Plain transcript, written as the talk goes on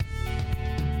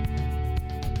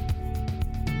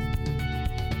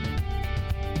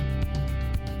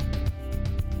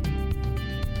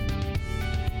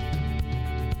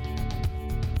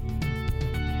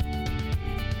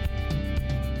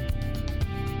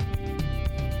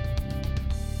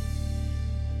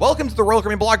Welcome to the Royal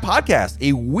Caribbean Blog Podcast,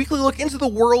 a weekly look into the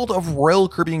world of Royal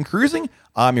Caribbean cruising.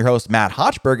 I'm your host, Matt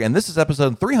Hochberg, and this is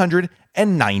episode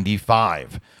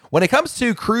 395. When it comes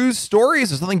to cruise stories,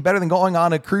 there's nothing better than going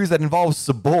on a cruise that involves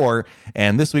Sabor.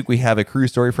 And this week we have a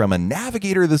cruise story from a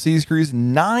Navigator of the Seas cruise,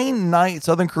 9-night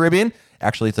Southern Caribbean.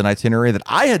 Actually, it's an itinerary that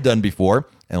I had done before,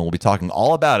 and we'll be talking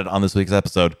all about it on this week's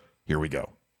episode. Here we go.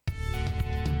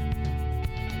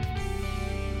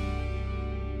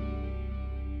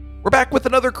 We're back with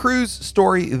another cruise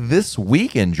story this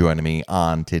week, and joining me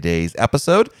on today's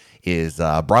episode is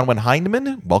Bronwyn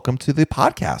Heineman. Welcome to the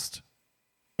podcast.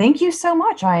 Thank you so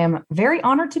much. I am very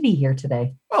honored to be here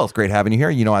today. Well, it's great having you here.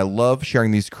 You know, I love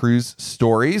sharing these cruise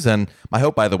stories, and my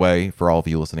hope, by the way, for all of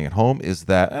you listening at home is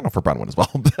that, I know for Bronwyn as well,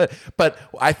 but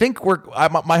I think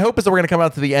my hope is that we're going to come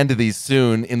out to the end of these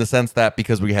soon, in the sense that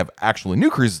because we have actually new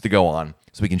cruises to go on,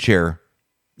 so we can share,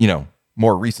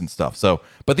 more recent stuff. So,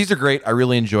 but these are great. I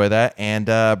really enjoy that. And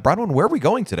Bronwyn, where are we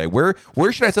going today? Where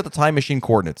should I set the time machine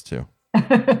coordinates to?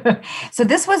 So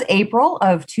this was April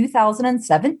of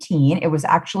 2017. It was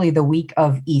actually the week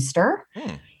of Easter,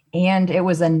 and it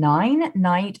was a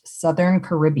 9-night Southern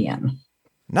Caribbean.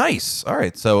 Nice. All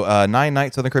right. So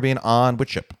 9-night Southern Caribbean on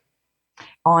which ship?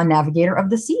 On Navigator of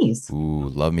the Seas. Ooh,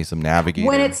 love me some Navigator.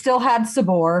 When it still had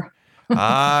Sabor.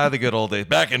 The good old days.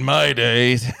 Back in my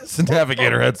days,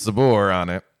 Navigator had Sabor on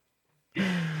it.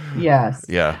 Yes.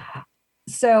 Yeah.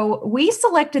 So we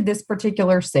selected this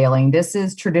particular sailing. This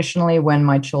is traditionally when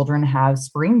my children have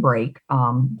spring break.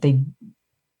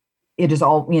 It is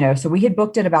all, so we had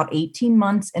booked it about 18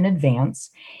 months in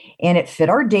advance, and it fit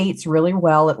our dates really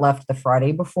well. It left the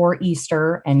Friday before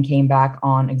Easter and came back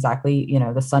on exactly,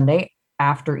 the Sunday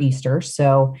after Easter.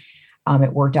 So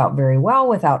it worked out very well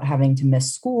without having to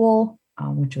miss school,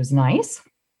 which was nice.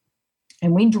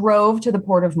 And we drove to the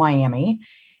port of Miami.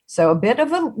 So a bit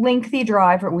of a lengthy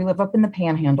drive. We live up in the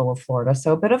panhandle of Florida,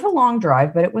 so a bit of a long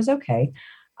drive, but it was okay.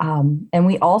 And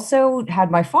we also had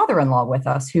my father-in-law with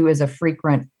us, who is a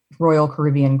frequent Royal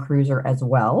Caribbean cruiser as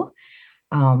well.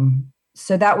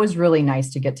 So that was really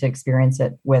nice to get to experience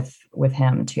it with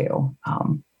him too.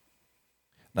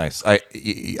 Nice.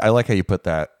 I like how you put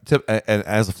that. And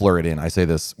as a Floridian, I say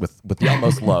this with the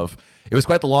utmost love. It was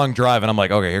quite the long drive, and I'm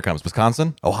like, okay, here comes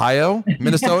Wisconsin, Ohio,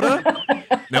 Minnesota.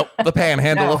 Nope, the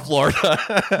panhandle of Florida.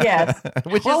 Yes,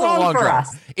 which is a long drive.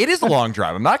 It is a long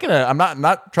drive. I'm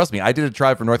not. Trust me, I did a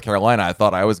drive from North Carolina. I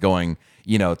thought I was going, to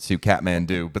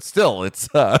Kathmandu, but still, it's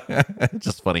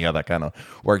just funny how that kind of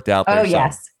worked out there. Oh,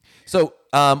 yes. So,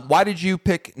 why did you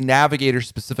pick Navigator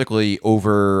specifically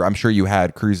over? I'm sure you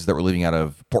had cruises that were leaving out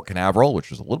of Port Canaveral, which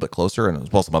was a little bit closer, and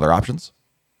as well as some other options.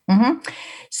 Mm-hmm.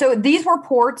 So these were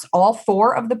ports. All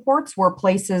 4 of the ports were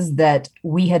places that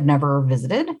we had never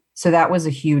visited. So that was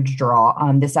a huge draw.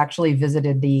 This actually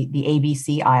visited the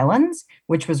ABC Islands,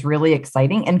 which was really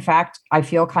exciting. In fact, I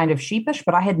feel kind of sheepish,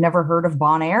 but I had never heard of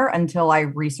Bonaire until I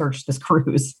researched this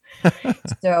cruise.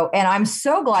 And I'm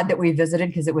so glad that we visited,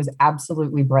 because it was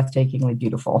absolutely breathtakingly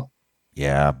beautiful.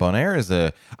 Yeah, Bonaire is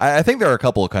I think there are a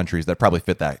couple of countries that probably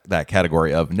fit that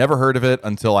category of never heard of it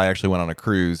until I actually went on a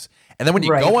cruise. And then when you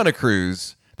go on a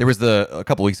cruise, there was a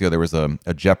couple of weeks ago, there was a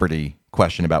Jeopardy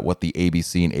question about what the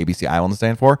ABC and ABC Islands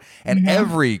stand for. And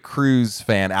every cruise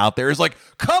fan out there is like,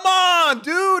 come on,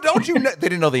 dude, don't you know? They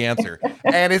didn't know the answer.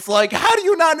 And it's like, how do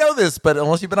you not know this? But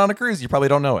unless you've been on a cruise, you probably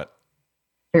don't know it.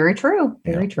 Very true.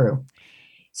 Very true.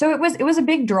 So it was a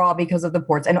big draw because of the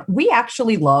ports. And we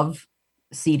actually love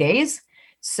sea days.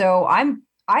 So I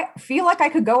feel like I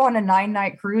could go on a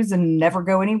 9-night cruise and never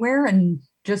go anywhere and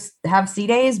just have sea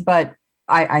days, but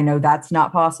I know that's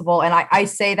not possible. And I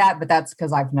say that, but that's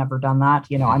because I've never done that.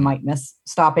 I might miss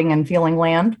stopping and feeling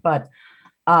land, but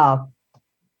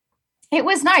it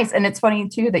was nice. And it's funny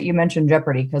too that you mentioned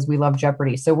Jeopardy, because we love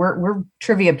Jeopardy. So we're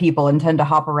trivia people and tend to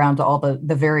hop around to all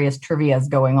the various trivias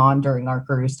going on during our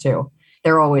cruise too.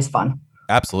 They're always fun.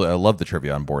 Absolutely. I love the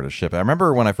trivia on board a ship. I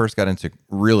remember when I first got into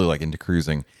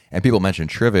cruising, and people mentioned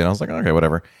trivia, and I was like, okay,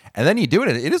 whatever. And then you do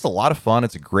it. It is a lot of fun.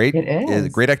 It's a great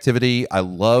activity. I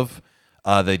love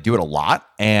they do it a lot.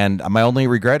 And my only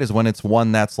regret is when it's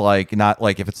one that's like, not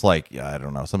like if it's like, I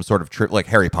don't know, some sort of like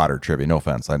Harry Potter trivia. No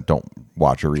offense. I don't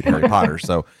watch or read Harry Potter.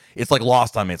 So it's like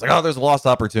lost on me. It's like, oh, there's a lost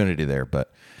opportunity there,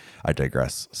 but I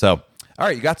digress. So, all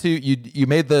right, you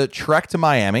made the trek to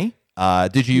Miami.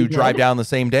 Did you drive down the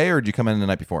same day, or did you come in the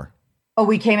night before? Oh,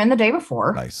 we came in the day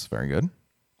before. Nice. Very good.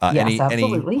 Yes,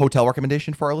 absolutely. Any hotel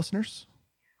recommendation for our listeners?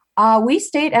 We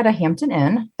stayed at a Hampton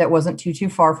Inn that wasn't too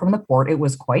far from the port. It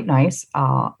was quite nice.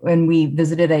 And we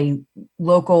visited a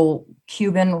local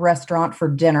Cuban restaurant for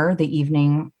dinner the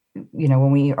evening,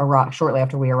 when we arrived, shortly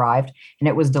after we arrived, and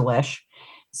it was delish.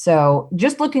 So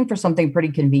just looking for something pretty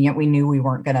convenient. We knew we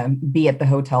weren't going to be at the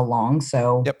hotel long.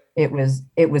 So Yep. it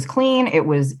was clean. It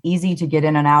was easy to get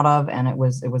in and out of. And it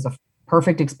was a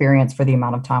perfect experience for the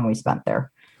amount of time we spent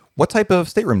there. What type of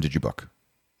stateroom did you book?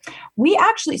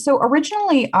 So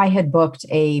originally I had booked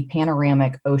a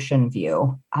panoramic ocean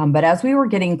view. But as we were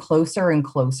getting closer and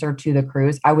closer to the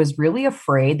cruise, I was really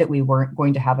afraid that we weren't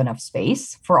going to have enough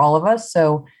space for all of us.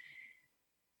 So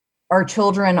our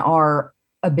children are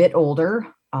a bit older,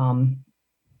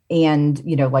 and,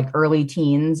 like early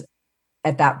teens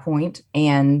at that point.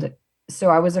 And so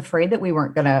I was afraid that we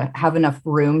weren't going to have enough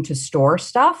room to store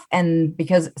stuff. And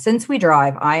because since we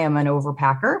drive, I am an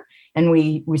overpacker, and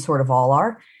we sort of all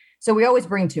are. So we always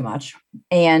bring too much.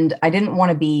 And I didn't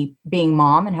want to be being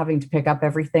mom and having to pick up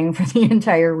everything for the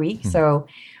entire week. So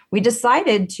we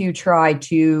decided to try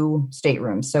 2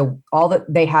 staterooms. So all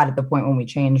that they had at the point when we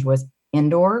changed was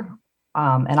indoor.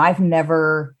 And I've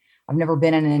never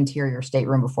been in an interior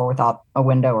stateroom before without a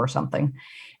window or something.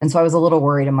 And so I was a little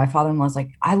worried. And my father-in-law's like,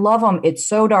 I love them. It's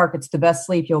so dark. It's the best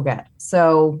sleep you'll get.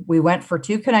 So we went for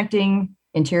 2 connecting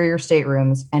interior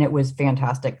staterooms, and it was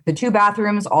fantastic. The 2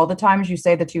 bathrooms, all the times you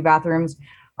say the 2 bathrooms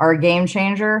are a game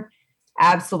changer.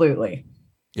 Absolutely.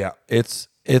 Yeah. It's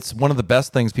one of the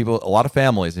best things a lot of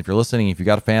families, if you're listening, if you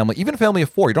got a family, even a family of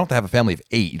 4, you don't have to have a family of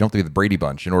 8. You don't have to be the Brady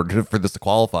Bunch in order for this to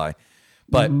qualify.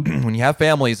 But when you have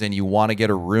families and you want to get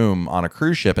a room on a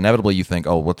cruise ship, inevitably you think,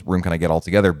 oh, what room can I get all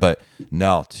together? But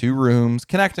no, 2 rooms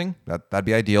connecting, that'd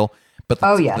be ideal. But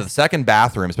the second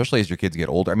bathroom, especially as your kids get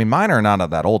older, I mean, mine are not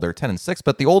that old. They're 10 and 6,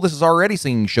 but the oldest is already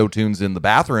singing show tunes in the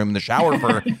bathroom, in the shower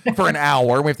for an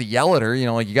hour. We have to yell at her,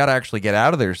 like you got to actually get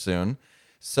out of there soon.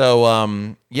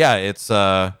 So, yeah, it's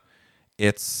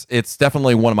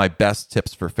definitely one of my best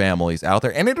tips for families out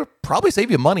there. And it'll probably save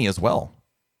you money as well.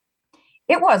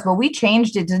 It was. Well, we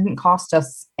changed. It didn't cost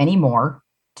us any more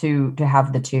to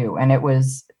have the 2. And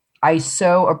I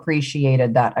so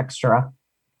appreciated that extra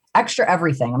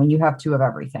everything. I mean, you have 2 of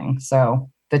everything. So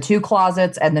the 2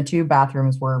 closets and the 2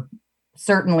 bathrooms were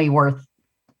certainly worth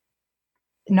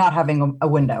not having a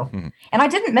window. Mm-hmm. And I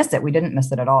didn't miss it. We didn't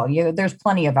miss it at all. There's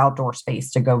plenty of outdoor space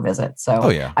to go visit.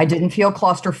 So I didn't feel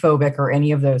claustrophobic or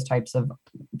any of those types of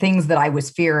things that I was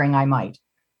fearing I might.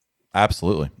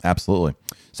 Absolutely.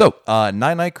 So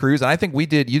 9-night cruise. And I think you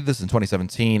did this in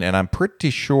 2017. And I'm pretty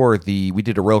sure we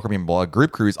did a Royal Caribbean Blog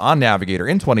group cruise on Navigator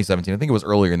in 2017. I think it was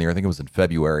earlier in the year. I think it was in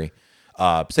February.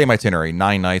 Same itinerary,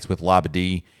 9 nights with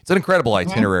Labadee. It's an incredible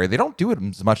itinerary. They don't do it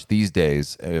as much these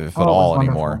days, if at all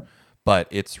anymore. But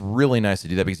it's really nice to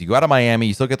do that because you go out of Miami,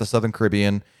 you still get the Southern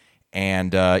Caribbean,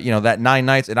 and that 9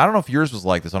 nights. And I don't know if yours was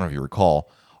like this. I don't know if you recall.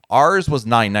 Ours was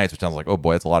 9 nights, which sounds like, oh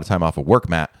boy, that's a lot of time off of work,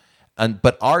 Matt.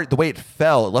 But the way it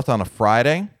fell, it left on a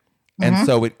Friday, and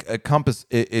so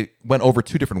it went over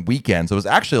 2 different weekends. So it was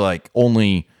actually like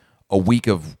only a week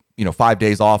of 5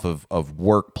 days off of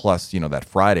work plus that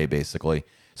Friday basically.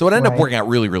 So it ended up working out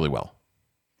really, really well.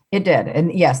 It did,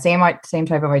 and yeah, same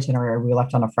type of itinerary. We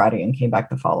left on a Friday and came back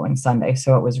the following Sunday,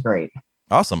 so it was great.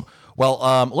 Awesome. Well,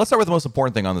 let's start with the most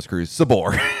important thing on this cruise,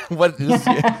 Sabor. It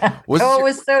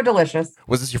was so delicious.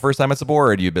 Was this your first time at Sabor,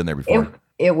 or had you been there before?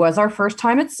 It was our first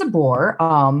time at Sabor,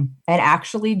 and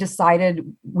actually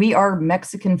decided, we are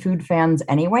Mexican food fans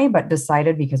anyway, but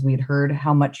decided because we'd heard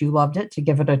how much you loved it to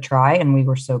give it a try, and we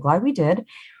were so glad we did.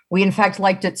 We, in fact,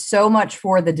 liked it so much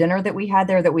for the dinner that we had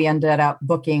there that we ended up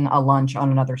booking a lunch on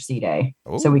another sea day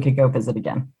so we could go visit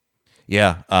again.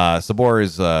 Yeah, Sabor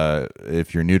is,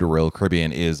 if you're new to Royal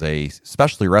Caribbean, is a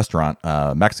specialty restaurant,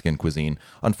 Mexican cuisine.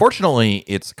 Unfortunately,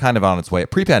 it's kind of on its way.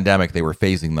 Pre-pandemic, they were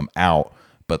phasing them out.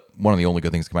 But one of the only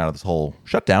good things to come out of this whole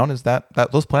shutdown is that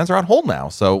those plans are on hold now.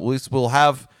 So at least we'll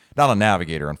have, not on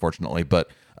Navigator, unfortunately, but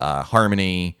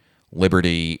Harmony,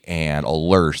 Liberty, and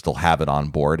Allure still have it on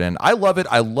board. And I love it.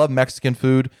 I love Mexican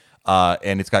food.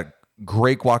 And it's got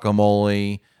great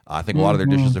guacamole. I think a lot of their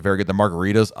dishes are very good. The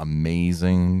margaritas,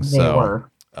 amazing. They were.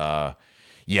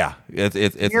 Yeah.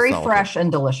 It's very fresh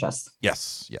and delicious.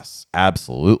 Yes,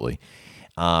 absolutely.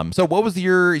 So what was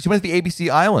you went to the ABC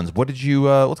Islands. What did you,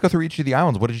 let's go through each of the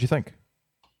islands. What did you think?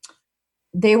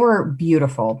 They were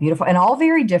beautiful, and all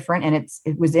very different. And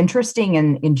it was interesting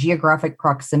in geographic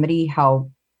proximity,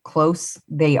 how close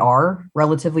they are,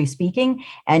 relatively speaking.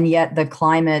 And yet the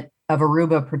climate of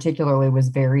Aruba particularly was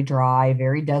very dry,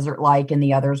 very desert-like, and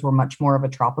the others were much more of a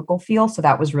tropical feel. So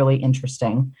that was really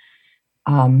interesting.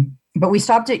 But we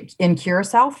stopped in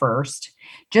Curacao first,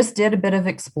 just did a bit of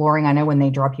exploring. I know when they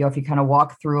drop you off, you kind of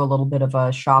walk through a little bit of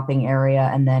a shopping area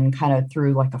and then kind of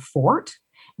through like a fort.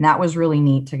 And that was really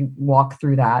neat to walk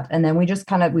through that. And then we just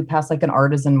we passed like an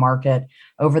artisan market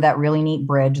over that really neat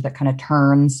bridge that kind of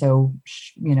turns. So,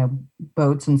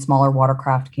 boats and smaller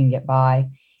watercraft can get by.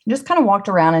 Just kind of walked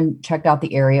around and checked out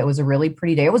the area. It was a really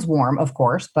pretty day. It was warm, of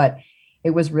course, but it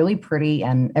was really pretty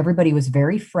and everybody was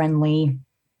very friendly.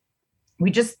 We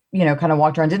just, kind of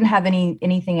walked around, didn't have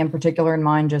anything in particular in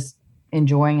mind, just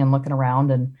enjoying and looking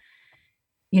around. And,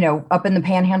 up in the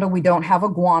Panhandle, we don't have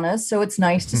iguanas. So it's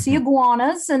nice to see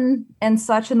iguanas and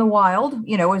such in the wild,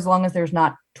 as long as there's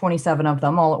not 27 of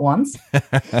them all at once.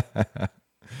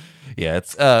 Yeah,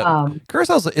 it's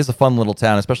Curacao is a fun little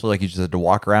town, especially like you just had to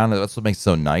walk around. That's what makes it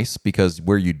so nice, because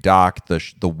where you dock,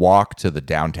 the walk to the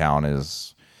downtown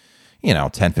is,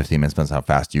 10, 15 minutes, depends how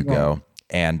fast you go.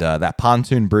 And that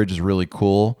pontoon bridge is really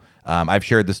cool. I've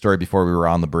shared this story before. We were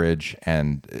on the bridge,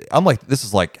 and this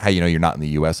is like how you're not in the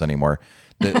U.S. anymore.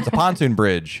 It's a pontoon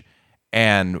bridge,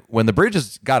 and when the bridge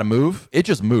has got to move, it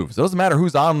just moves. It doesn't matter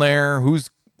who's on there,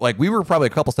 we were probably a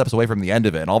couple steps away from the end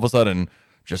of it, and all of a sudden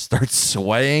just starts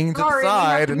swaying to the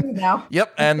side.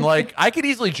 Yep, and I could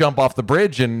easily jump off the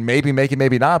bridge and maybe make it,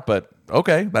 maybe not, but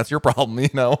okay, that's your problem,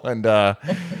 and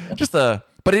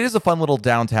but it is a fun little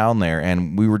downtown there,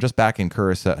 and we were just back in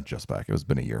Curacao. It was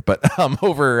been a year, but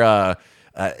over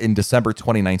in December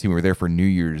 2019, we were there for New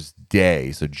Year's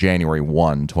Day, so January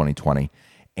 1, 2020.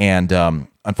 And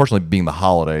unfortunately, being the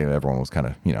holiday, everyone was kind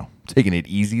of, taking it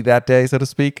easy that day, so to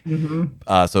speak.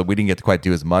 Mm-hmm. So we didn't get to quite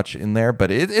do as much in there, but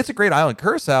it's a great island.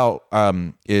 Curacao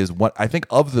is what I think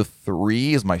of the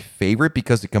three is my favorite,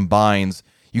 because it combines,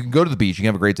 you can go to the beach, you can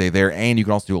have a great day there, and you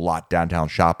can also do a lot downtown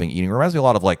shopping, eating. It reminds me a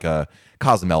lot of like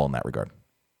Cozumel in that regard.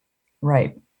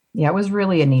 Right. Yeah, it was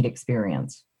really a neat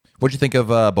experience. What'd you think of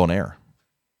Bonaire?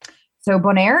 So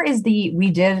Bonaire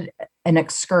we did an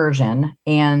excursion,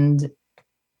 and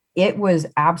it was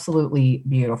absolutely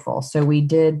beautiful. So we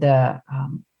did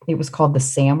it was called the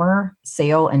Samar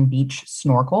Sail and Beach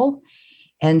Snorkel.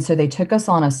 And so they took us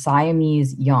on a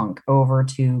Siamese yunk over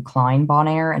to Klein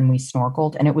Bonaire, and we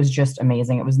snorkeled, and it was just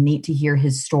amazing. It was neat to hear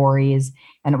his stories,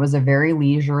 and it was a very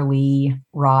leisurely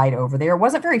ride over there. It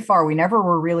wasn't very far. We never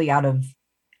were really out of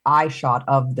eye shot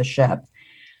of the ship.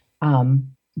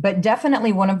 But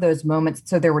definitely one of those moments.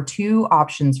 So there were two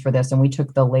options for this, and we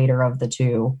took the later of the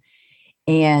two.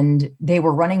 And they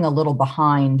were running a little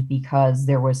behind because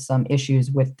there was some issues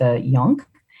with the yunk.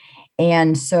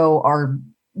 And so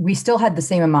we still had the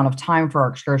same amount of time for our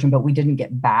excursion, but we didn't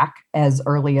get back as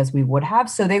early as we would have.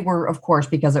 So they were, of course,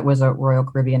 because it was a Royal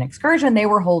Caribbean excursion, they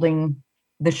were holding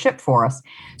the ship for us.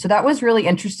 So that was really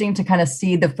interesting to kind of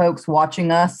see the folks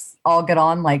watching us all get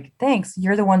on like, thanks,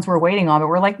 you're the ones we're waiting on. But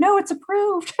we're like, no, it's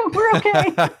approved. We're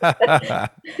okay.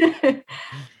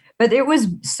 But it was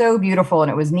so beautiful,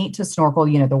 and it was neat to snorkel.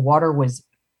 The water was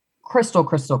crystal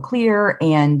clear,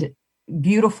 and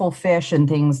beautiful fish and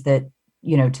things that,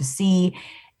 to see.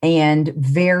 And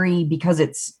because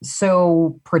it's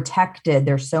so protected,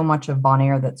 there's so much of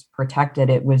Bonaire that's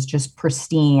protected. It was just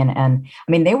pristine. And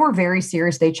I mean, they were very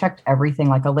serious. They checked everything.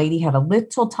 Like a lady had a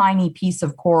little tiny piece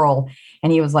of coral,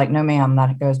 and he was like, no, ma'am,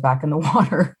 that goes back in the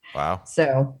water. Wow.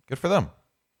 So good for them.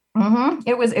 Mm-hmm.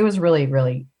 It was really,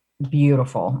 really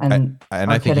beautiful. And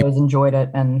I think kiddos enjoyed it.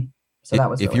 And so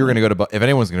that was, if you're going to go if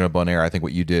anyone's going to Bonaire, I think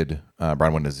what you did,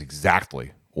 Bronwyn, is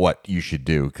exactly what you should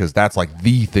do, because that's like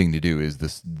the thing to do. Is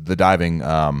the diving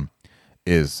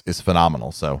is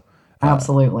phenomenal. So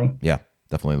absolutely, yeah,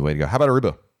 definitely the way to go. How about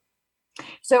Aruba?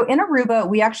 So in Aruba,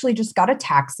 we actually just got a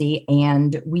taxi,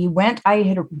 and we went. I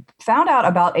had found out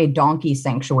about a donkey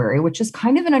sanctuary, which is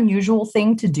kind of an unusual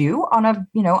thing to do on a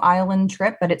island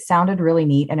trip, but it sounded really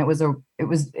neat, and it was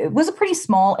a pretty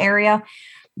small area,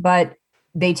 but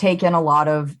they take in a lot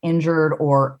of injured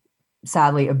or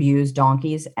sadly abused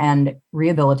donkeys and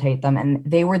rehabilitate them. And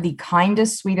they were the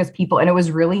kindest, sweetest people. And it was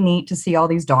really neat to see all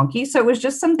these donkeys. So it was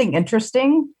just something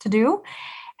interesting to do.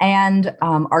 And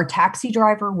our taxi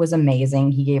driver was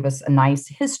amazing. He gave us a nice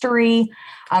history.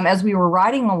 As we were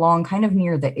riding along kind of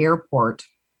near the airport,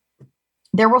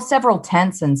 there were several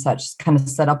tents and such kind of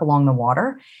set up along the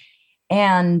water.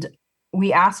 And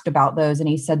we asked about those, and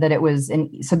he said that it was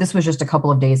so this was just a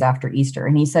couple of days after Easter.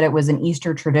 And he said it was an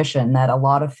Easter tradition that a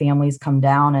lot of families come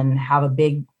down and have a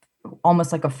big,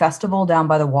 almost like a festival down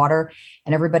by the water,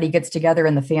 and everybody gets together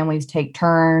and the families take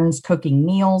turns cooking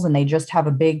meals, and they just have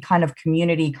a big kind of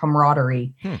community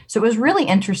camaraderie. So it was really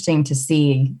interesting to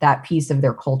see that piece of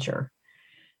their culture.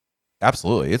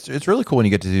 Absolutely. It's really cool when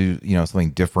you get to do,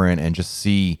 something different and just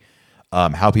see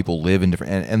how people live in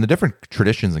different and the different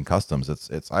traditions and customs.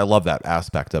 I love that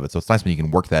aspect of it. So it's nice when you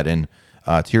can work that in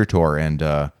to your tour, and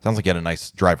sounds like you had a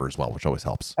nice driver as well, which always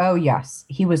helps. Oh yes,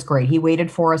 he was great. He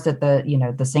waited for us at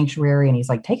the sanctuary, and he's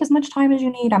like, take as much time as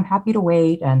you need. I'm happy to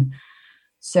wait. And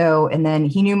then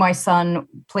he knew my son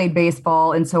played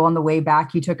baseball. And so on the way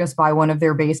back, he took us by one of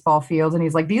their baseball fields, and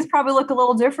he's like, these probably look a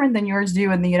little different than yours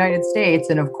do in the United States.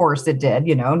 And of course it did,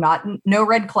 no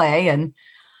red clay.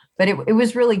 But it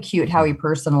was really cute how he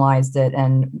personalized it.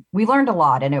 And we learned a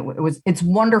lot. And it's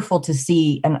wonderful to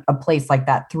see a place like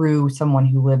that through someone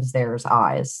who lives there's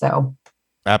eyes. So.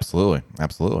 Absolutely.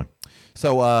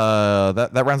 So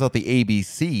that rounds out the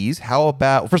ABCs. How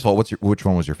about, first of all, which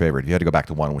one was your favorite? If you had to go back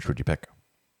to one, which would you pick?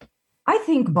 I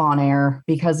think Bonaire,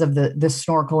 because of the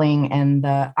snorkeling and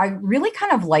I really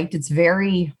kind of liked it's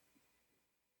very,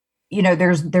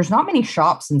 there's not many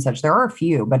shops and such. There are a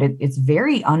few, but it's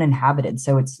very uninhabited.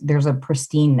 So there's a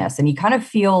pristineness, and you kind of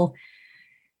feel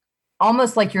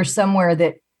almost like you're somewhere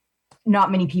that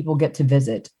not many people get to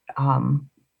visit.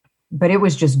 But it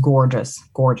was just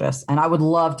gorgeous. And I would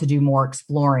love to do more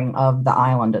exploring of the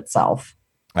island itself.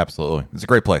 Absolutely. It's a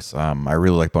great place. I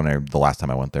really liked Bonaire the last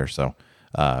time I went there. So,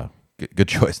 good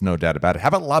choice, no doubt about it. How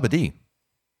about Labadee?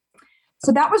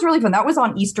 So that was really fun. That was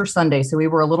on Easter Sunday. So we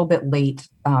were a little bit late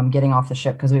getting off the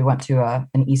ship because we went to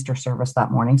an Easter service that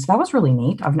morning. So that was really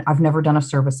neat. I've never done a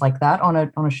service like that on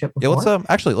a ship before.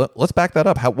 Yeah, let's back that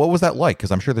up. What was that like? Because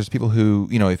I'm sure there's people who,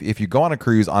 if you go on a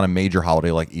cruise on a major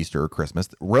holiday like Easter or Christmas,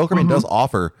 Royal Caribbean does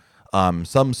offer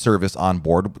some service on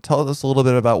board. Tell us a little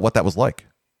bit about what that was like.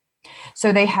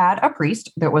 So they had a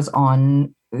priest who was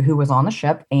on the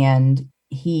ship, and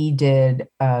he did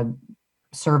a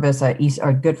service,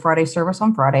 a Good Friday service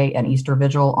on Friday, an Easter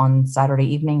vigil on Saturday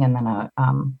evening, and then a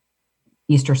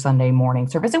Easter Sunday morning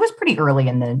service. It was pretty early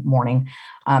in the morning.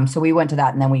 So we went to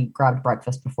that, and then we grabbed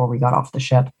breakfast before we got off the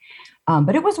ship.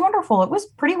 But it was wonderful. It was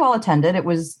pretty well attended. It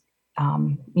was,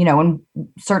 and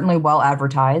certainly well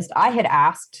advertised. I had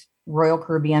asked Royal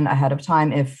Caribbean ahead of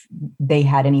time if they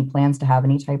had any plans to have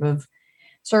any type of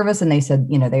service. And they said,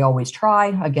 they always try,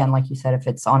 again, like you said, if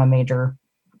it's on a major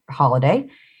holiday,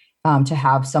 to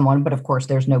have someone, but of course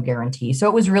there's no guarantee. So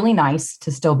it was really nice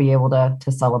to still be able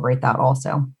to celebrate that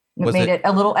also. It made it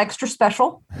a little extra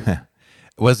special.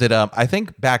 Was it, I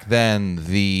think back then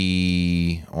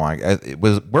where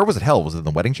was it held? Was it in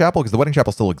the wedding chapel? Because the wedding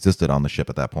chapel still existed on the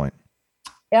ship at that point.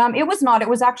 It was not, it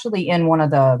was actually in one of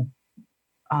the,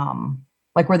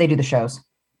 like where they do the shows.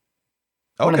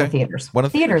 Okay. One of the theaters.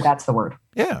 Theater, that's the word.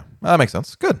 Yeah, that makes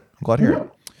sense. Good. I'm glad to hear it.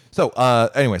 So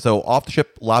anyway, off the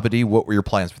ship, Labadee, what were your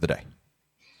plans for the day?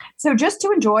 So just to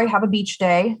enjoy, have a beach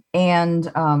day, and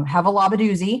have a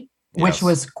labadoozy, which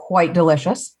was quite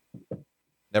delicious.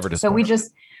 Never disappointed. So we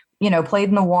just, played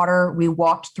in the water. We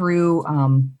walked through,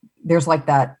 there's like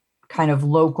that kind of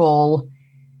local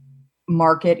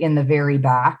market in the very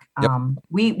back. Yep.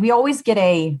 We always get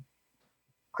a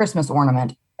Christmas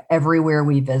ornament everywhere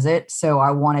we visit. So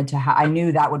I wanted to I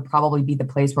knew that would probably be the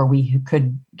place where we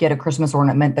could get a Christmas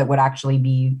ornament that would actually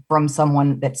be from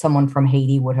someone from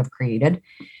Haiti would have created.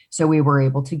 So we were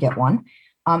able to get one.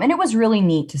 And it was really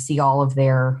neat to see all of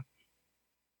their,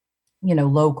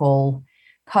 local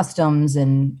customs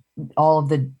and all of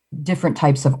the different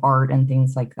types of art and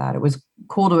things like that. It was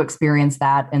cool to experience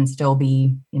that and still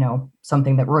be,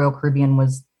 something that Royal Caribbean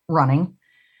was running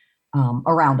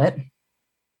around it.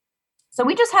 So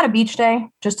we just had a beach day,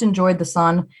 just enjoyed the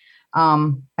sun.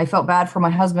 I felt bad for my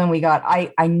husband.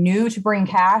 I knew to bring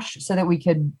cash so that we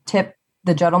could tip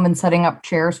the gentleman setting up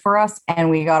chairs for us. And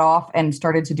we got off and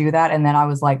started to do that. And then I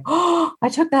was like, oh, I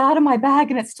took that out of my bag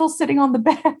and it's still sitting on the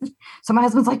bed. So my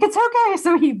husband's like, it's okay.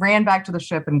 So he ran back to the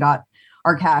ship and got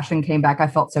our cash and came back. I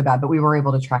felt so bad, but we were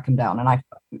able to track him down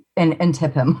and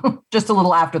tip him just a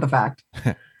little after the fact.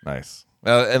 Nice.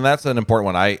 And that's an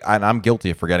important one. I'm guilty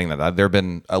of forgetting that. There have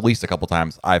been at least a couple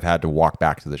times I've had to walk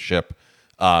back to the ship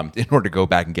in order to go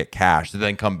back and get cash to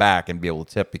then come back and be able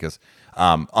to tip, because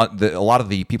a lot of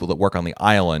the people that work on the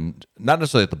island, not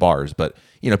necessarily at the bars, but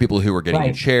people who are getting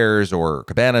you chairs or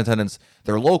cabana attendants,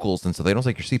 they're locals, and so they don't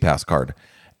take your SeaPass card.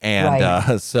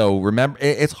 And so remember,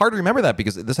 it's hard to remember that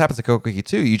because this happens to Kokiki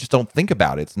too. You just don't think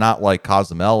about it. It's not like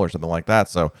Cozumel or something like that.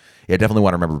 So yeah, definitely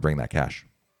want to remember to bring that cash.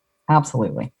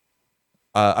 Absolutely.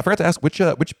 I forgot to ask,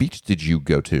 which beach did you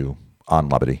go to on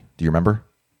Labadee? Do you remember?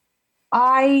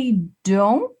 I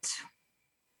don't,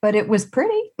 but it was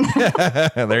pretty.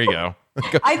 There you go.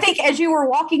 I think as you were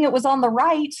walking, it was on the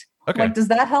right. Okay. Like, does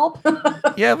that help?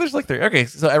 Yeah, there's like three. Okay,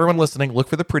 so everyone listening, look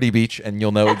for the pretty beach, and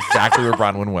you'll know exactly where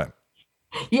Bronwyn went.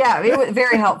 Yeah, it was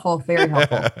very helpful. Very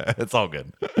helpful. It's all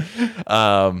good.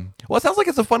 Well, it sounds like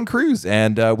it's a fun cruise,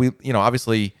 and we,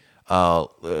 obviously,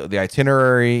 the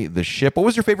itinerary, the ship. What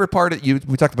was your favorite part?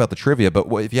 We talked about the trivia, but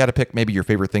if you had to pick maybe your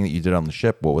favorite thing that you did on the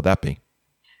ship, what would that be?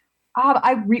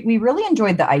 We really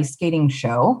enjoyed the ice skating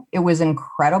show. It was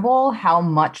incredible how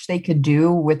much they could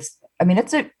do with. I mean,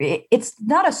 it's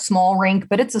not a small rink,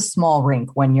 but it's a small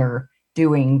rink when you're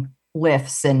doing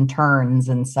lifts and turns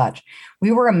and such.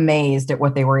 We were amazed at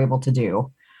what they were able to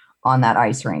do on that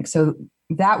ice rink. So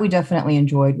that we definitely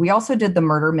enjoyed. We also did the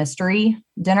murder mystery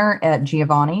dinner at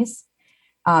Giovanni's.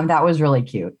 That was really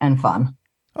cute and fun.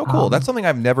 Oh, cool. That's something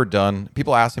I've never done.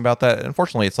 People ask me about that.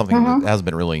 Unfortunately, it's something that hasn't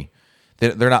been really,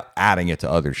 they're not adding it to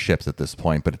other ships at this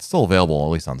point, but it's still available,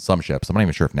 at least on some ships. I'm not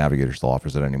even sure if Navigator still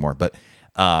offers it anymore, but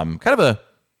kind of a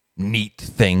neat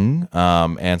thing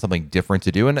and something different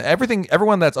to do. And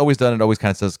everyone that's always done it always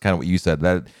kind of says kind of what you said,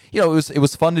 that, it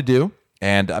was fun to do.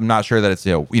 And I'm not sure that it's,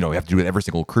 you have to do it every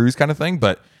single cruise kind of thing,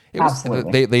 but it was,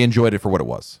 they enjoyed it for what it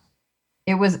was.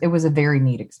 It was a very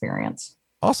neat experience.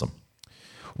 Awesome.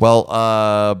 Well,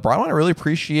 Brian, I really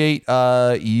appreciate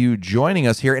you joining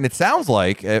us here. And it sounds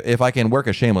like, if I can work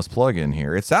a shameless plug in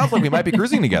here, it sounds like we might be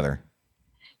cruising together.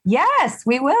 Yes,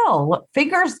 we will.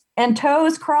 Fingers and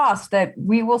toes crossed that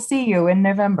we will see you in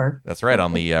November. That's right.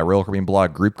 On the Royal Caribbean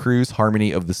Blog group cruise,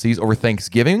 Harmony of the Seas, over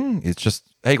Thanksgiving. It's just,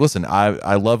 hey, listen,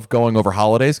 I love going over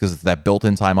holidays because it's that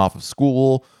built-in time off of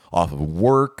school, off of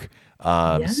work.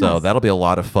 Yes. So that'll be a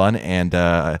lot of fun. And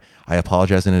I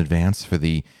apologize in advance for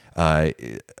the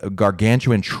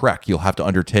gargantuan trek you'll have to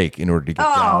undertake in order to get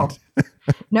down.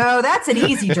 No, that's an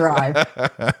easy drive.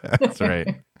 That's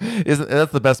right.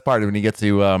 That's the best part when you get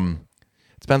to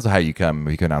it depends on how you come.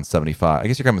 If you come down 75, I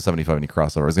guess you're coming 75 when you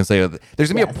cross over. I was gonna say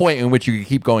there's gonna be a point in which you can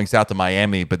keep going south to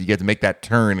Miami, but you get to make that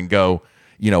turn and go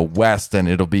west, and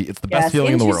it's the best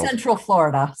feeling in the world. Central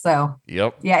Florida. So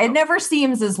yep. Yeah, it never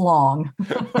seems as long.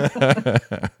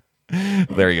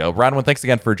 There you go. Bronwyn, thanks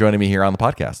again for joining me here on the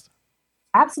podcast.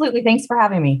 Absolutely. Thanks for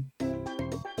having me.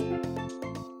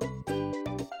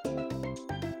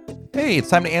 Hey, it's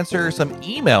time to answer some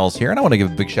emails here, and I want to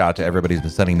give a big shout out to everybody who's been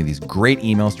sending me these great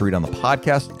emails to read on the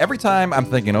podcast. Every time I'm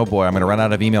thinking, oh boy, I'm going to run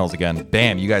out of emails again,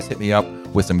 bam, you guys hit me up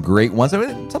with some great ones. I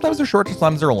mean, sometimes they're short,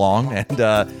 sometimes they're long, and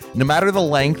no matter the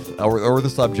length or the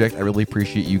subject, I really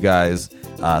appreciate you guys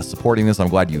supporting this. I'm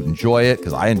glad you enjoy it,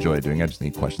 because I enjoy doing it. I just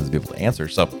need questions to be able to answer.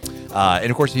 So, and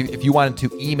of course, if you wanted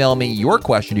to email me your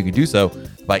question, you can do so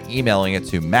by emailing it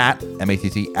to Matt,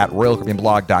 M-A-T-T, at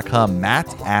RoyalCaribbeanBlog.com,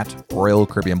 Matt at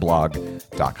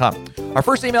RoyalCaribbeanBlog.com. Our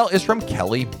first email is from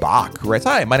Kelly Bach, who writes,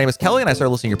 "Hi, my name is Kelly, and I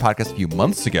started listening to your podcast a few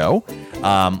months ago.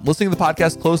 Listening to the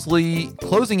podcast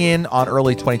closing in on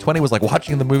early 2020 was like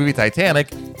watching the movie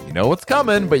Titanic. You know what's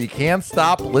coming, but you can't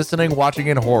stop listening, watching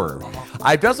in horror.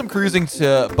 I've done some cruising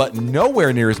but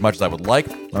nowhere near as much as I would like.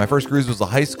 My first cruise was a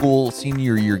high school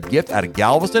senior year gift out of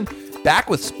Galveston, back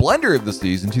with Splendor of the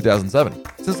Seas in 2007.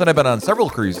 Since then, I've been on several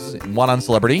cruises, one on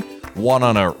Celebrity, one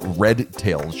on a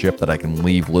red-tailed ship that I can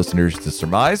leave listeners to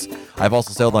surmise. I've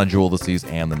also sailed on Jewel of the Seas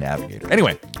and the Navigator.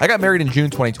 Anyway, I got married in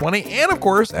June 2020, and of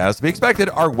course, as to be expected,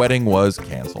 our wedding was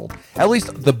canceled. At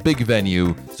least the big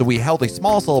venue, so we held a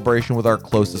small celebration with our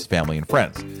closest family and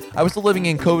friends. I was still living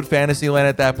in COVID Fantasyland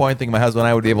at that point, thinking my husband and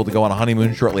I would be able to go on a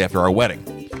honeymoon shortly after our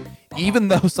wedding. Even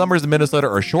though summers in Minnesota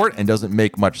are short and doesn't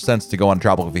make much sense to go on a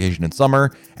tropical vacation in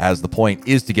summer, as the point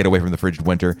is to get away from the frigid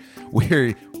winter,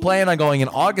 we're planning on going in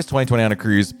August 2020 on a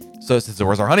cruise, so since it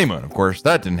was our honeymoon. Of course,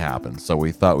 that didn't happen, so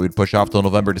we thought we'd push off till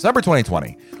November, December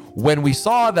 2020. When we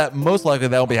saw that most likely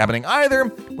that won't be happening either,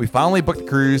 we finally booked the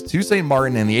cruise to St.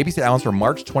 Martin and the ABC Islands for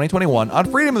March 2021 on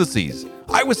Freedom of the Seas.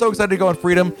 I was so excited to go on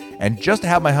Freedom and just to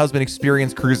have my husband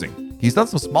experience cruising. He's done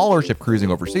some smaller ship cruising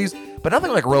overseas, but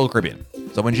nothing like Royal Caribbean.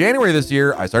 So in January this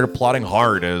year, I started plotting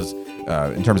hard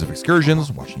in terms of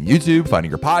excursions, watching YouTube,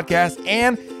 finding your podcast,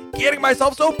 and getting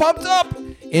myself so pumped up.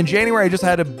 In January, I just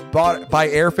had to buy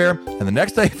airfare, and the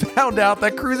next day I found out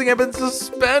that cruising had been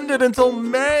suspended until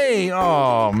May.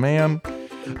 Oh, man.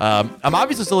 I'm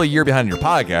obviously still a year behind your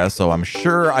podcast, so I'm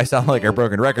sure I sound like a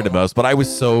broken record to most, but I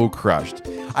was so crushed.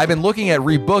 I've been looking at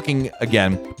rebooking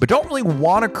again, but don't really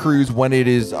want to cruise when it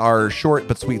is our short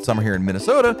but sweet summer here in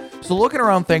Minnesota, so looking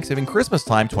around Thanksgiving, Christmas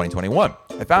time 2021.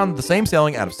 I found the same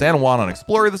sailing out of San Juan on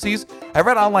Explorer of the Seas. I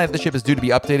read online that the ship is due to be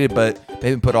updated, but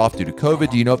may have been put off due to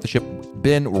COVID. Do you know if the ship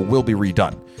been or will be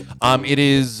redone?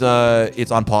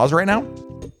 It's on pause right now.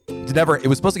 It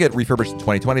was supposed to get refurbished in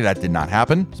 2020. That did not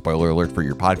happen. Spoiler alert for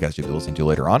your podcast you'll be listening to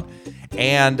later on.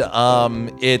 And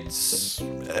it's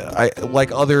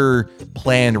like other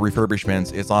planned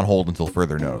refurbishments, it's on hold until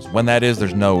further notice. When that is,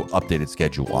 there's no updated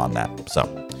schedule on that. So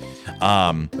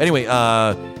Anyway,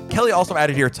 Kelly also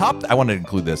added here, I wanted to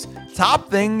include this. Top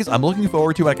things I'm looking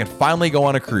forward to when I can finally go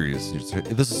on a cruise.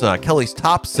 This is Kelly's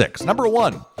top 6. Number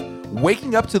 1,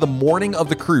 waking up to the morning of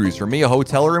the cruise. For me, a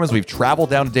hotel room as we've traveled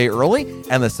down a day early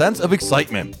and the sense of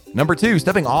excitement. Number 2,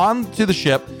 stepping on to the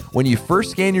ship when you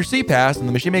first scan your SeaPass and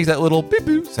the machine makes that little beep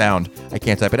boop sound. I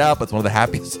can't type it out, but it's one of the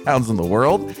happiest sounds in the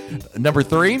world. Number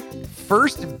 3,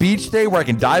 first beach day where I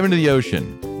can dive into the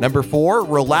ocean. Number 4,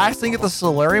 relaxing at the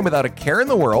solarium without a care in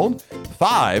the world.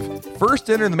 5, first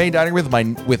dinner in the main dining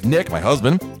room with Nick, my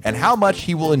husband, and how much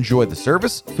he will enjoy the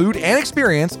service, food, and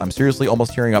experience. I'm seriously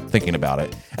almost tearing up thinking about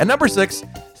it. And number 6,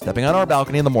 stepping on our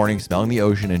balcony in the morning, smelling the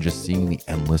ocean, and just seeing the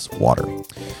endless water.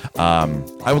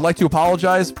 I would like to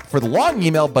apologize for the long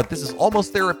email, but this is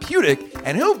almost therapeutic,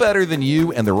 and who better than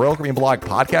you and the Royal Caribbean Blog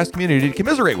podcast community to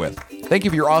commiserate with? Thank you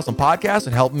for your awesome podcast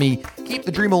and helping me keep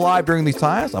the dream alive during these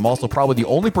times. I'm also probably the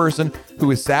only person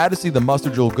who is sad to see the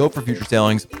Mustard Jewel go for future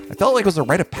sailings. I felt like it was a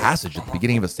rite of passage at the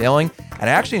beginning of a sailing, and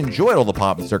I actually enjoyed all the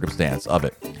pomp and circumstance of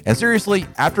it. And seriously,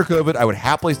 after COVID, I would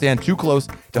happily stand too close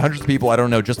to hundreds of people I don't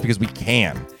know just because we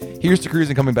can. Here's to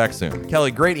cruising coming back soon.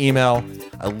 Kelly, great email.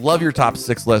 I love your top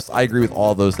 6 list. I agree with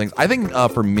all those things. I think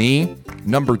for me,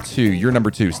 number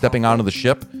 2, stepping onto the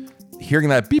ship, hearing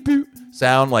that beep boop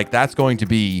sound, like that's going to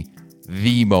be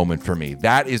the moment for me.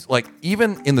 That is like,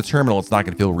 even in the terminal, it's not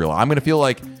going to feel real. I'm going to feel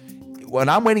like when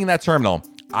I'm waiting in that terminal,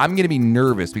 I'm going to be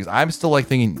nervous because I'm still like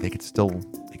thinking they could still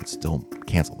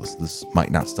cancel this. This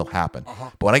might not still happen.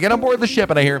 But when I get on board the ship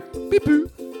and I hear beep boop,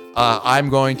 I'm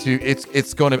going to,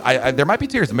 it's going to, there might be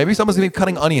tears. Maybe someone's going to be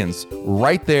cutting onions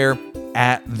right there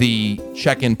at the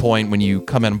check-in point when you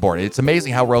come on board. It's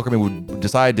amazing how Royal Caribbean would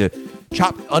decide to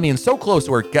chop onions so close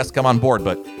to where guests come on board,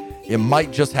 but it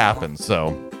might just happen.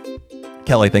 So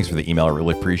Kelly, thanks for the email. I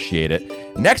really appreciate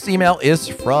it. Next email is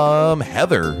from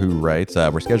Heather, who writes,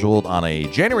 we're scheduled on a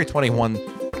January 21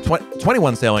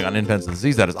 sailing on Independence of the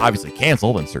Seas that is obviously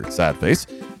canceled, insert sad face.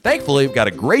 Thankfully, we've got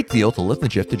a great deal to lift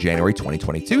and shift to January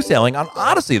 2022 sailing on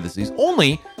Odyssey of the Seas,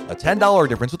 only a $10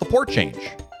 difference with the port change.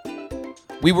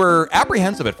 We were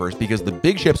apprehensive at first because the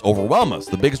big ships overwhelm us.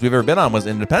 The biggest we've ever been on was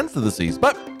Independence of the Seas,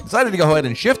 but decided to go ahead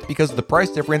and shift because of the price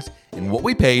difference in what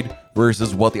we paid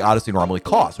versus what the Odyssey normally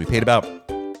costs. We paid about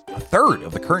a third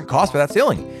of the current cost for that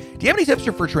sailing. Do you have any tips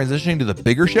for transitioning to the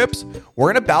bigger ships?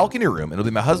 We're in a balcony room. It'll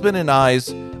be my husband and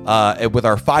I's with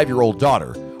our 5-year-old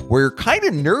daughter. We're kind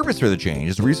of nervous for the change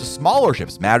as we're used to smaller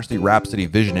ships. Majesty, Rhapsody,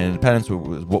 Vision, and Independence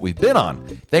was what we've been on.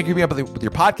 Thank you for being up with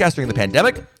your podcast during the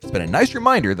pandemic. It's been a nice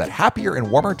reminder that happier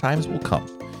and warmer times will come.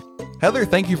 Heather,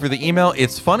 thank you for the email.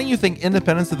 It's funny you think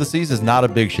Independence of the Seas is not a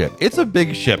big ship. It's a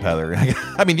big ship, Heather.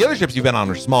 I mean, the other ships you've been on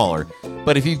are smaller,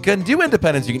 but if you can do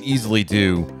Independence, you can easily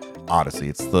do Odyssey.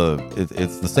 It's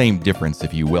the same difference,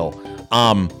 if you will.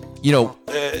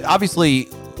 Obviously,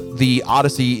 the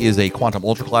Odyssey is a Quantum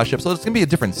Ultra class ship, so it's going to be a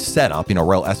different setup,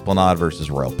 Royal Esplanade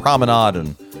versus Royal Promenade,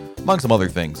 and among some other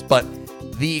things. But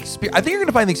I think you're going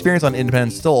to find the experience on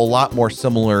Independence still a lot more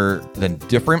similar than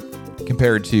different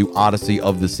compared to Odyssey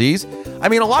of the Seas. I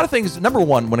mean, a lot of things. Number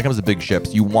one, when it comes to big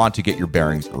ships, you want to get your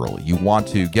bearings early. You want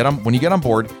to get them when you get on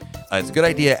board. It's a good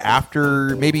idea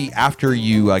after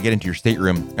you get into your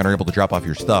stateroom and are able to drop off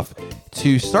your stuff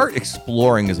to start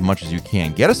exploring as much as you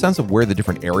can. Get a sense of where the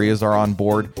different areas are on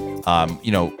board.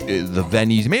 The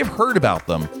venues, you may have heard about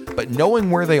them, but knowing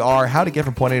where they are, how to get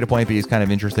from point A to point B is kind of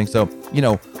interesting. So,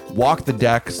 walk the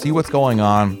deck, see what's going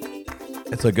on.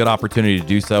 It's a good opportunity to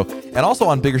do so. And also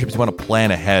on bigger ships, you want to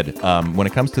plan ahead. When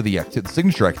it comes to the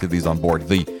signature activities on board,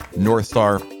 the North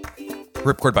Star,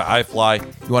 Ripcord by iFly,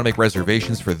 you want to make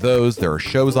reservations for those. There are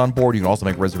shows on board. You can also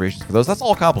make reservations for those. That's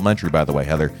all complimentary, by the way,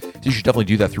 Heather. So you should definitely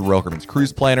do that through Royal Caribbean's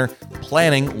Cruise Planner.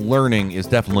 Learning is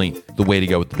definitely the way to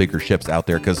go with the bigger ships out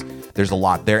there because there's a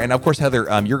lot there. And of course, Heather,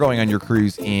 you're going on your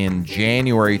cruise in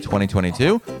January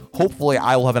 2022. Hopefully,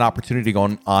 I will have an opportunity to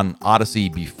go on Odyssey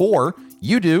before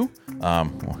you do.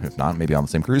 If not, maybe on the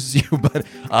same cruise as you, but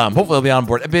hopefully I'll be on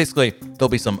board. Basically,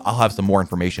 I'll have some more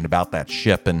information about that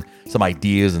ship and some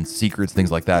ideas and secrets,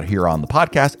 things like that here on the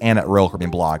podcast and at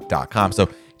RoyalCaribbeanBlog.com. So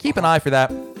keep an eye for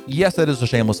that. Yes, that is a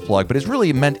shameless plug, but it's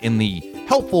really meant in the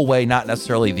helpful way, not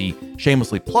necessarily the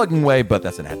shamelessly plugging way, but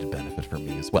that's an added benefit for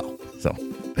me as well. So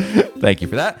thank you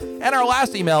for that. And our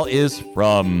last email is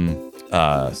from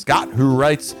Scott, who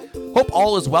writes, hope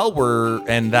all is well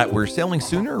and that we're sailing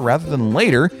sooner rather than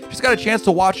later. Just got a chance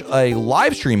to watch a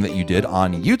live stream that you did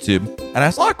on YouTube, and I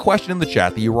saw a question in the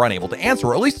chat that you were unable to answer,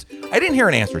 or at least I didn't hear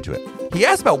an answer to it. He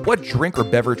asked about what drink or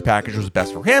beverage package was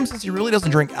best for him since he really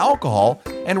doesn't drink alcohol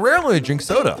and rarely drinks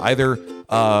soda, either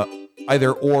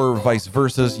or vice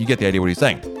versa. You get the idea what he's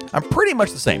saying. I'm pretty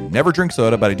much the same. Never drink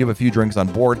soda, but I do have a few drinks on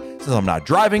board since I'm not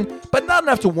driving, but not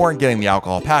enough to warrant getting the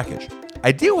alcohol package.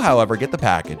 I do, however, get the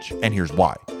package, and here's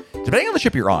why. Depending on the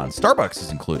ship you're on, Starbucks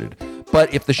is included.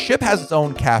 But if the ship has its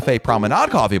own Cafe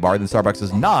Promenade coffee bar, then Starbucks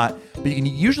is not. But you can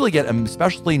usually get a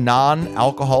specialty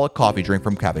non-alcoholic coffee drink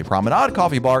from Cafe Promenade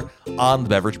coffee bar on the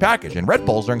beverage package, and Red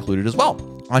Bulls are included as well.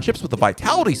 On ships with the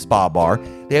Vitality Spa bar,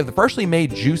 they have the freshly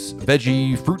made juice,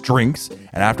 veggie, fruit drinks,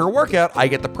 and after a workout, I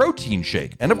get the protein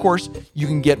shake. And of course, you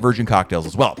can get virgin cocktails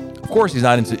as well. Of course,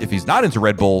 if he's not into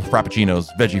Red Bull, Frappuccinos,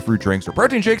 veggie fruit drinks, or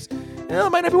protein shakes, it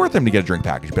might not be worth him to get a drink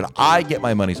package, but I get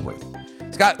my money's worth.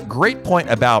 Scott, great point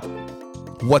about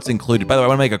what's included. By the way, I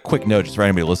want to make a quick note just for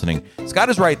anybody listening. Scott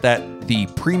is right that the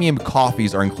premium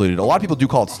coffees are included. A lot of people do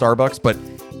call it Starbucks, but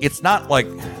it's not like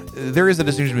there is a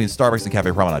distinction between Starbucks and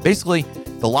Cafe Promenade. Basically,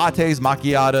 the lattes,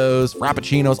 macchiatos,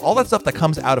 frappuccinos, all that stuff that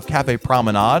comes out of Cafe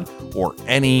Promenade or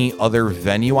any other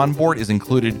venue on board is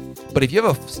included. But if you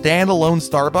have a standalone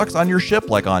Starbucks on your ship,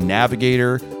 like on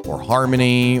Navigator or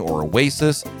Harmony or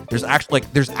Oasis, there's actually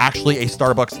a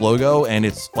Starbucks logo, and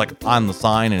it's like on the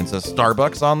sign, and it says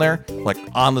Starbucks on there, like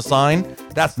on the sign.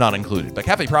 That's not included. But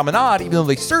Cafe Promenade, even though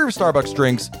they serve Starbucks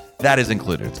drinks, that is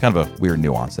included. It's kind of a weird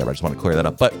nuance there, but I just want to clear that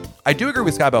up. But I do agree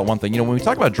with Scott about one thing. When we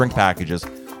talk about drink packages,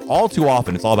 all too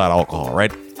often it's all about alcohol,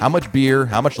 right? How much beer,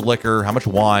 how much liquor, how much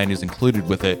wine is included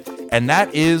with it. And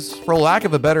that is, for lack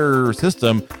of a better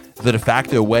system, the de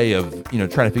facto way of, trying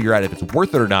to figure out if it's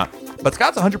worth it or not. But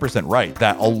Scott's 100% right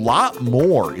that a lot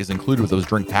more is included with those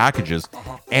drink packages.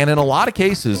 And in a lot of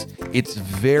cases, it's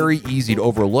very easy to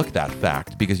overlook that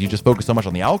fact because you just focus so much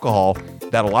on the alcohol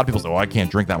that a lot of people say, well, I can't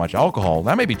drink that much alcohol.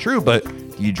 That may be true, but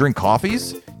do you drink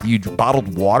coffees? Do you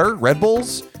bottled water, Red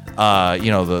Bulls?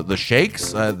 The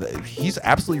shakes? He's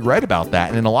absolutely right about that.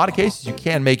 And in a lot of cases, you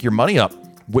can make your money up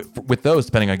with those,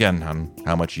 depending again on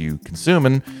how much you consume.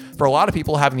 And for a lot of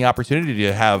people, having the opportunity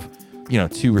to have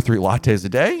 2 or 3 lattes a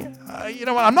day,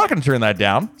 I'm not going to turn that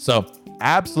down. So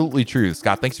absolutely true.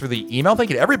 Scott, thanks for the email. Thank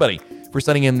you to everybody for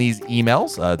sending in these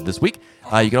emails this week.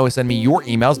 You can always send me your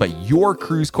emails about your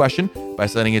cruise question by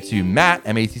sending it to Matt,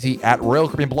 M-A-T-T, at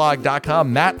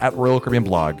RoyalCaribbeanBlog.com, Matt at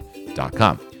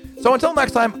RoyalCaribbeanBlog.com. So until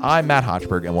next time, I'm Matt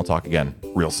Hochberg, and we'll talk again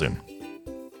real soon.